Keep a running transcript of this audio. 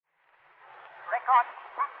God,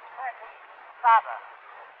 Father,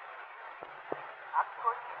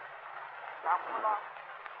 Akut, Namula,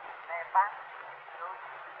 Nepa, Lord,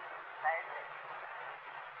 Lady,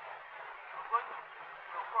 Good,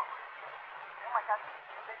 Yoko, Yamaka,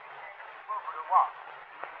 over the wall.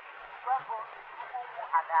 Trouble,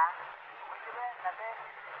 Ada, which you read the bed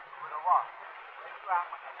over the wall. When you are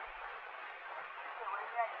with the way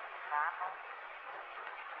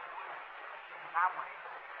Namway.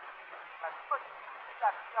 But put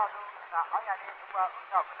that shadow, I am in the world of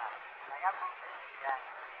Governor. I am from India.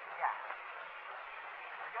 Yeah.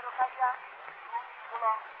 The Yerokaya,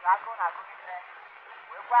 Pulo, Dragon, I go in there.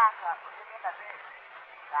 We walk up to the end of it.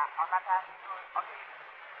 On that time, okay.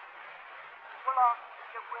 Pulo,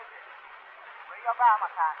 you with it. Where your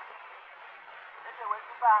Bamaka. This is where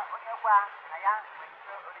you are on your one. I am with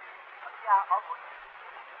you. I am over you.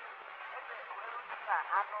 This is where you are.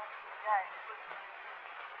 I know. Yeah,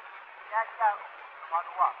 that's on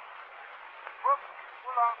what? Book,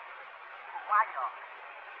 pull on, why not?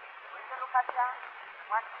 When you look at that,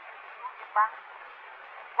 what you get back,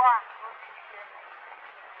 what will you get?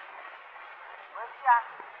 Well, yeah,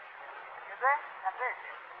 you there? That's it.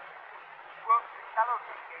 Book, shallow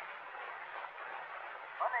cake.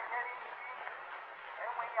 On a jelly,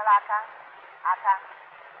 and when you like, I can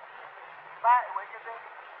buy when you say,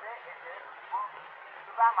 book,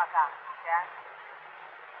 to buy my car, yeah.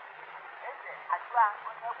 Ese ajua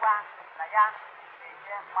onye gwa na ya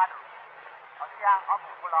na-enye mmadụ ọsịa ọbụ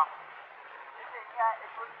ụlọ. Ese nye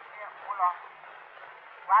ego tinye ụlọ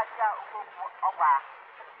gwaja okwu ọgwa.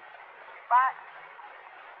 Ịba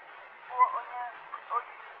bụ onye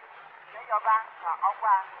oyi na-eyọba ka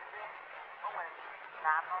ọgwa ebe o nwere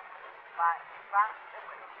na anụ ma ịba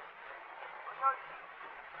ekwere. Onye oyi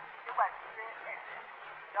ịgbachite eze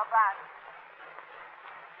yọba